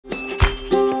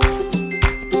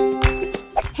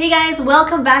Hey guys,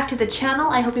 welcome back to the channel.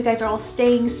 I hope you guys are all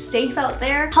staying safe out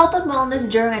there. Health and wellness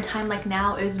during a time like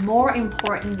now is more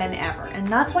important than ever, and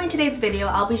that's why in today's video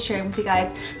I'll be sharing with you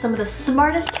guys some of the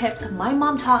smartest tips my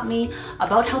mom taught me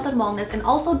about health and wellness, and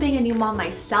also being a new mom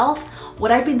myself,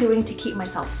 what I've been doing to keep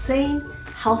myself sane,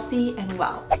 healthy, and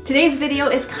well. Today's video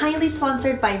is kindly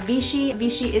sponsored by Vichy.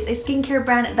 Vichy is a skincare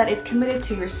brand that is committed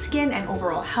to your skin and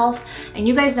overall health, and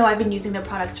you guys know I've been using their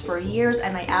products for years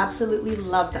and I absolutely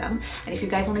love them. And if you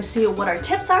guys want to see what our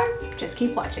tips are, just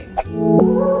keep watching.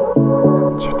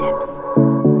 Chiu tips.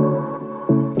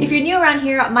 If you're new around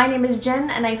here, my name is Jen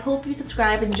and I hope you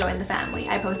subscribe and join the family.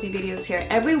 I post new videos here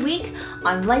every week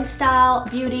on lifestyle,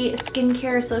 beauty,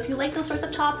 skincare, so if you like those sorts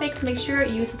of topics, make sure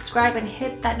you subscribe and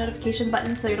hit that notification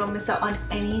button so you don't miss out on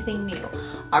anything new.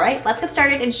 Alright, let's get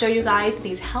started and show you guys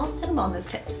these health and wellness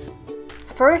tips.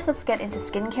 First, let's get into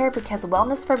skincare, because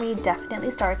wellness for me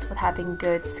definitely starts with having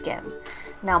good skin.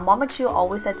 Now, Mama Chiu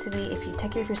always said to me, if you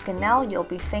take care of your skin now, you'll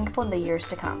be thankful in the years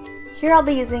to come. Here I'll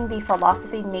be using the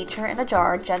Philosophy Nature in a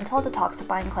Jar Gentle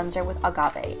Detoxifying Cleanser with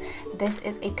Agave. This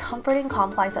is a comforting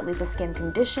complex that leaves the skin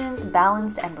conditioned,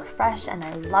 balanced, and refreshed, and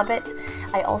I love it.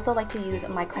 I also like to use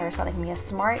my Clarisonic Mia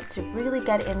Smart to really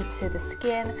get into the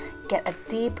skin, get a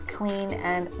deep clean,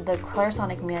 and the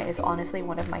Clarisonic Mia is honestly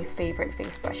one of my favorite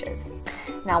face brushes.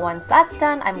 Now once that's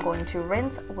done, I'm going to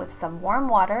rinse with some warm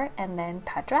water and then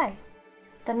pat dry.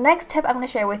 The next tip I'm going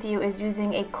to share with you is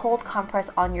using a cold compress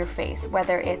on your face,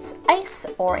 whether it's ice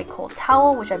or a cold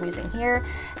towel, which I'm using here.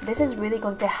 This is really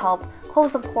going to help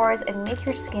close the pores and make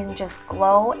your skin just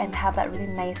glow and have that really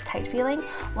nice tight feeling.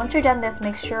 Once you're done this,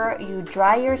 make sure you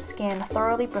dry your skin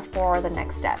thoroughly before the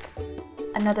next step.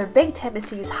 Another big tip is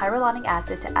to use hyaluronic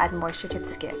acid to add moisture to the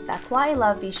skin. That's why I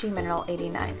love Vichy Mineral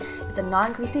 89. It's a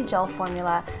non-greasy gel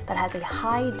formula that has a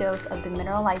high dose of the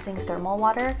mineralizing thermal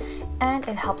water, and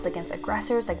it helps against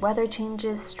aggressors like weather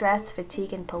changes, stress,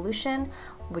 fatigue, and pollution,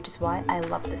 which is why I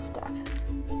love this stuff.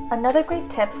 Another great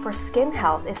tip for skin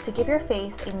health is to give your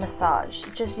face a massage.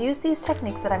 Just use these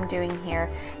techniques that I'm doing here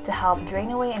to help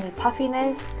drain away any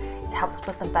puffiness. It helps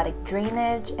with lymphatic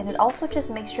drainage, and it also just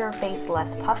makes your face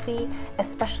less puffy,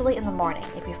 especially in the morning.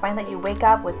 If you find that you wake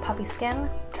up with puffy skin,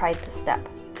 try this step.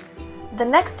 The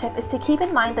next tip is to keep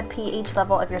in mind the pH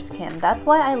level of your skin. That's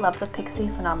why I love the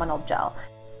Pixi Phenomenal Gel.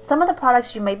 Some of the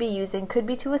products you might be using could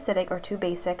be too acidic or too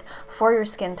basic for your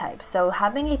skin type, so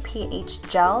having a pH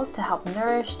gel to help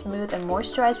nourish, smooth, and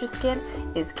moisturize your skin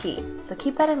is key. So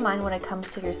keep that in mind when it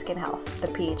comes to your skin health, the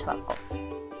pH level.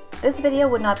 This video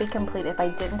would not be complete if I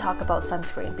didn't talk about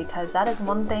sunscreen, because that is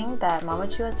one thing that Mama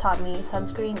Chiu has taught me.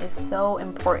 Sunscreen is so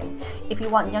important. If you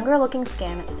want younger looking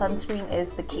skin, sunscreen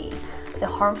is the key. The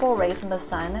harmful rays from the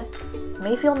sun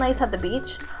may feel nice at the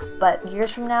beach, but years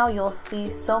from now you'll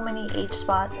see so many age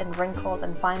spots and wrinkles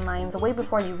and fine lines way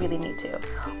before you really need to.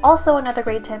 Also, another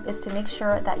great tip is to make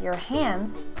sure that your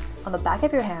hands, on the back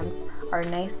of your hands, are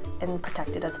nice and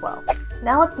protected as well.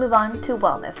 Now let's move on to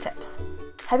wellness tips.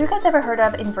 Have you guys ever heard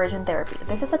of inversion therapy?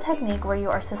 This is a technique where you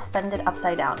are suspended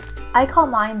upside down. I call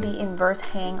mine the inverse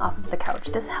hang off of the couch.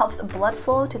 This helps blood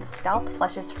flow to the scalp,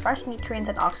 flushes fresh nutrients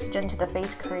and oxygen to the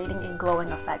face, creating a glowing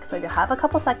effect. So if you have a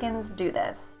couple seconds, do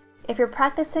this. If you're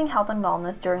practicing health and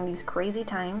wellness during these crazy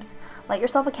times, light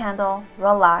yourself a candle,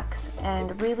 relax,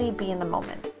 and really be in the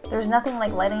moment. There's nothing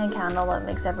like lighting a candle that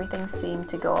makes everything seem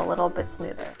to go a little bit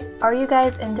smoother. Are you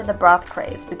guys into the broth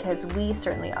craze? Because we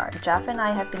certainly are. Jeff and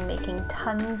I have been making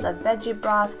tons of veggie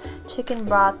broth, chicken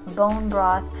broth, bone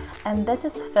broth, and this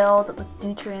is filled with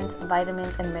nutrients,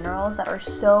 vitamins, and minerals that are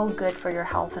so good for your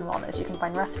health and wellness. You can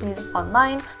find recipes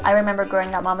online. I remember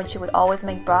growing up, Mama Chiu would always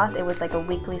make broth. It was like a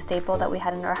weekly staple that we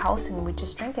had in our house, and we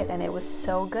just drink it, and it was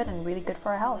so good and really good for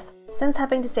our health. Since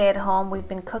having to stay at home, we've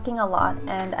been cooking a lot,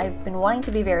 and I've been wanting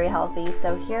to be very healthy,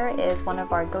 so here is one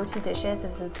of our go-to dishes.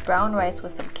 This is brown rice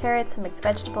with some carrots, mixed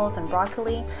vegetables, and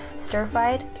broccoli,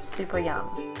 stir-fried, super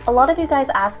yum. A lot of you guys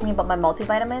ask me about my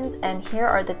multivitamins, and here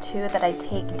are the two that I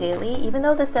take daily. Even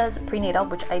though this says prenatal,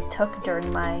 which I took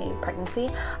during my pregnancy,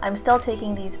 I'm still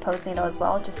taking these postnatal as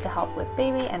well, just to help with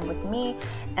baby and with me,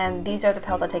 and these are the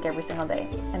pills I take every single day.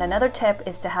 And another tip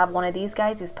is to have one of these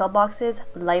guys, these pill boxes,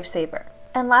 lifesaver.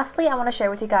 And lastly, I want to share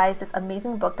with you guys this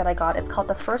amazing book that I got. It's called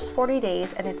The First 40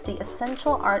 Days, and it's the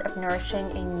essential art of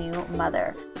nourishing a new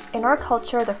mother. In our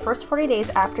culture, the first 40 days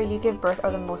after you give birth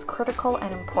are the most critical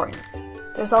and important.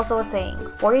 There's also a saying,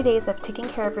 40 days of taking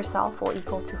care of yourself will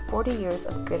equal to 40 years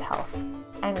of good health.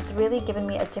 And it's really given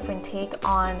me a different take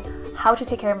on how to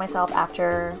take care of myself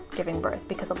after giving birth,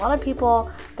 because a lot of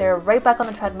people, they're right back on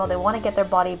the treadmill, they want to get their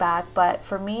body back, but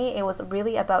for me it was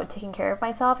really about taking care of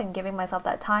myself and giving myself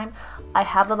that time. I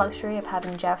have the luxury of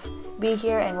having Jeff be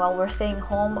here, and while we're staying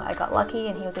home I got lucky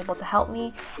and he was able to help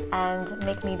me and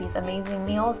make me these amazing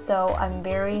meals, so I'm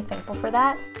very thankful for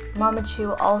that. Mama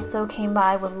Chiu also came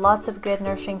by with lots of good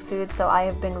nourishing food, so I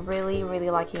have been really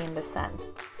lucky in this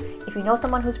sense. If you know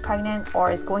someone who's pregnant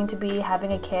or is going to be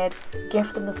having a kid,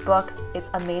 gift them this book. It's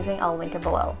amazing. I'll link it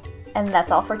below. And that's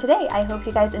all for today. I hope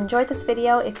you guys enjoyed this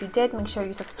video. If you did, make sure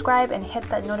you subscribe and hit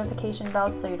that notification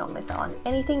bell so you don't miss out on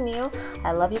anything new.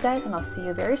 I love you guys, and I'll see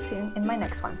you very soon in my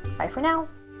next one. Bye for now.